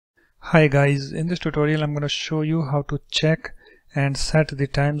Hi guys, in this tutorial I'm going to show you how to check and set the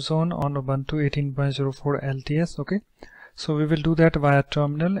time zone on Ubuntu 18.04 LTS. Okay, so we will do that via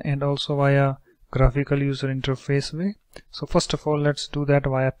terminal and also via graphical user interface way. So first of all, let's do that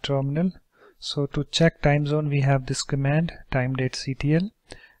via terminal. So to check time zone we have this command timedatectl,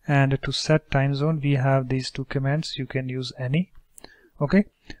 and to set time zone we have these two commands. You can use any. Okay,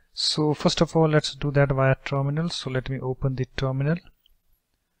 so first of all let's do that via terminal. So let me open the terminal.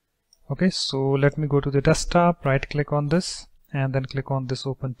 Okay, so let me go to the desktop, right click on this and then click on this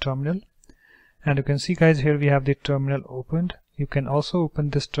open terminal, and you can see guys here we have the terminal opened. You can also open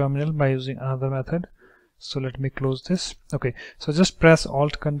this terminal by using another method. So let me close this. Okay, so just press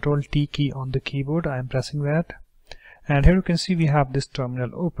Alt Control T key on the keyboard. I am pressing that, and here you can see we have this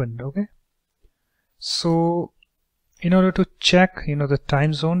terminal opened. Okay, so in order to check the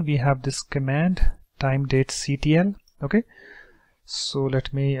time zone, we have this command timedatectl. Okay, so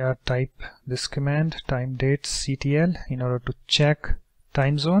let me type this command timedatectl in order to check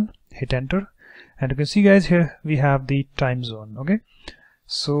time zone. Hit enter, and you can see guys here we have the time zone. Okay,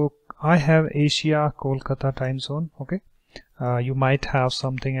 so I have Asia Kolkata time zone. Okay, you might have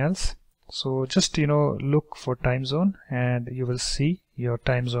something else, so just look for time zone and you will see your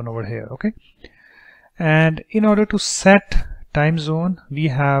time zone over here. Okay, and in order to set time zone we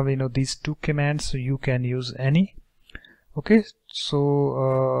have these two commands, so you can use any. Okay,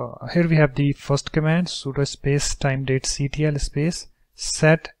 so here we have the first command, sudo space timedatectl space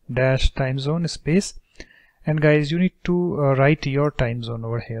set dash time zone space, and guys you need to write your time zone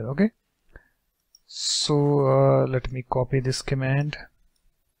over here. Okay, so let me copy this command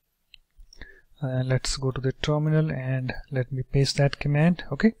and let's go to the terminal and let me paste that command.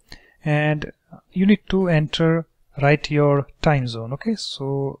 Okay, and you need to write your time zone. Okay,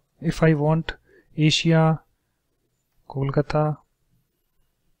 so if I want Asia Kolkata,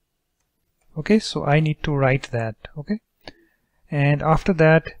 okay, so I need to write that. Okay, and after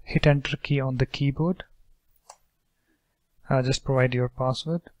that hit enter key on the keyboard. Just provide your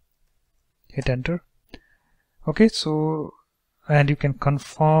password, hit enter. Okay, so and you can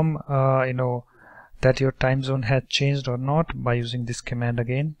confirm that your time zone had changed or not by using this command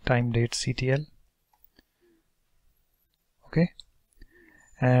again, timedatectl. Okay,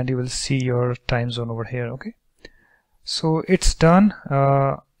 and you will see your time zone over here. Okay, so it's done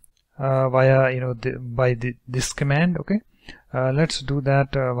via this command. Okay, let's do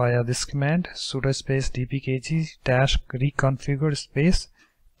that via this command, sudo space dpkg-reconfigure space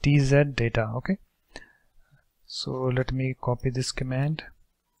tzdata. Okay, so let me copy this command.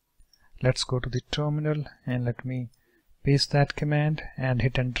 Let's go to the terminal and let me paste that command and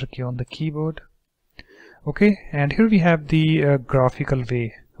hit enter key on the keyboard. Okay, and here we have the graphical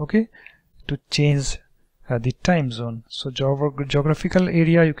way, okay, to change the time zone. So geographical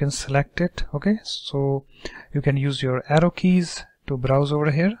area, you can select it. Okay, so you can use your arrow keys to browse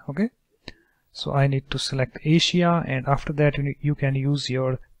over here. Okay, so I need to select Asia, and after that you can use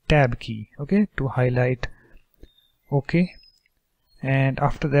your tab key, okay, to highlight. Okay, and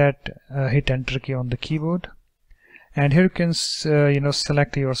after that hit enter key on the keyboard, and here you can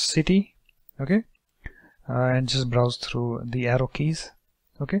select your city. Okay, and just browse through the arrow keys.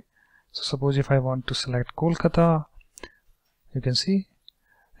 Okay, so suppose if I want to select Kolkata, you can see,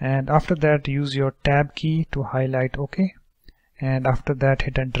 and after that use your tab key to highlight. Okay, and after that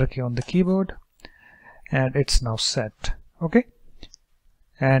hit enter key on the keyboard, and it's now set. Okay,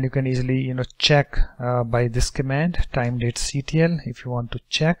 and you can easily check by this command timedatectl. If you want to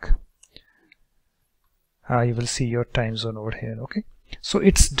check, you will see your time zone over here. Okay, so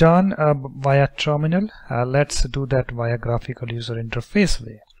it's done via terminal. Let's do that via graphical user interface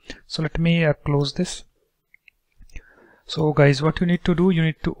way. So let me close this. So guys, what you need to do, you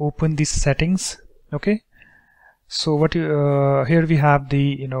need to open these settings. Okay, so what you here we have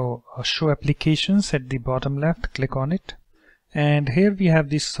the show applications at the bottom left. Click on it, and here we have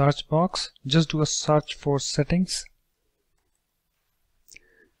the search box. Just do a search for settings,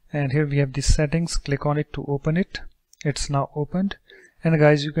 and here we have the settings. Click on it to open it. It's now opened. And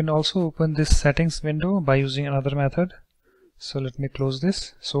guys, you can also open this settings window by using another method. So let me close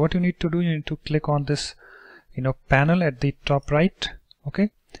this. So what you need to do, you need to click on this panel at the top right. Okay,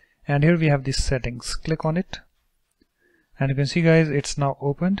 and here we have these settings. Click on it, and you can see guys it's now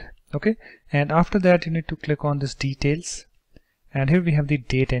opened. Okay, and after that you need to click on this details, and here we have the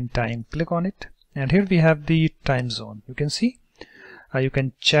date and time. Click on it, and here we have the time zone. You can see you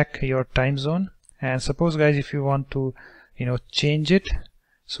can check your time zone, and suppose guys if you want to change it,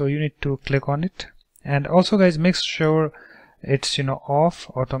 so you need to click on it. And also guys, make sure it's off,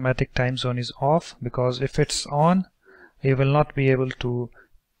 automatic time zone is off, because if it's on you will not be able to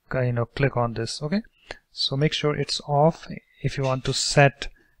click on this. Okay, so make sure it's off if you want to set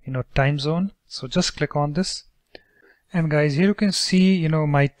time zone. So just click on this, and guys, here you can see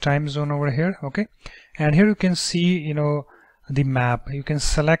my time zone over here. Okay, and here you can see the map. You can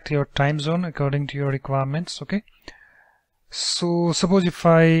select your time zone according to your requirements. Okay, so suppose if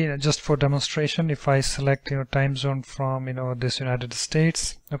I, just for demonstration, if I select time zone from this United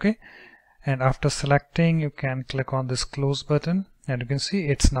States. Okay, and after selecting, you can click on this close button, and you can see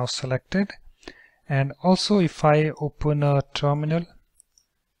it's now selected. And also if I open a terminal,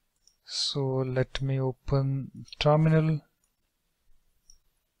 so let me open terminal.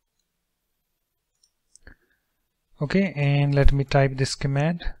 Okay, and let me type this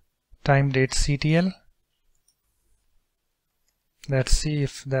command, timedatectl. Let's see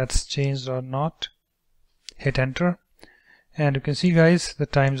if that's changed or not. Hit enter, and you can see, guys, the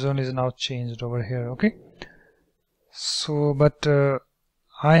time zone is now changed over here. Okay, so but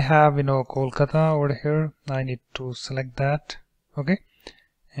I have Kolkata over here. I need to select that. Okay,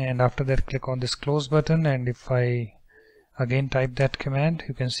 and after that click on this close button, and if I again type that command,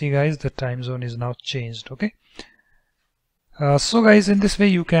 you can see, guys, the time zone is now changed. Okay, so guys, in this way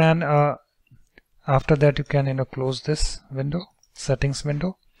you can after that you can close this window, settings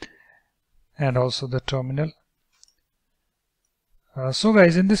window, and also the terminal. So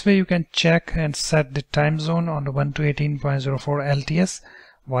guys, in this way you can check and set the time zone on Ubuntu 18.04 LTS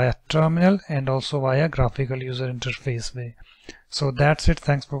via terminal and also via graphical user interface way. So that's it.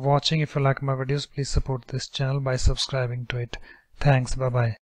 Thanks for watching. If you like my videos, please support this channel by subscribing to it. Thanks. Bye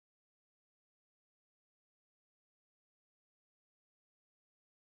bye.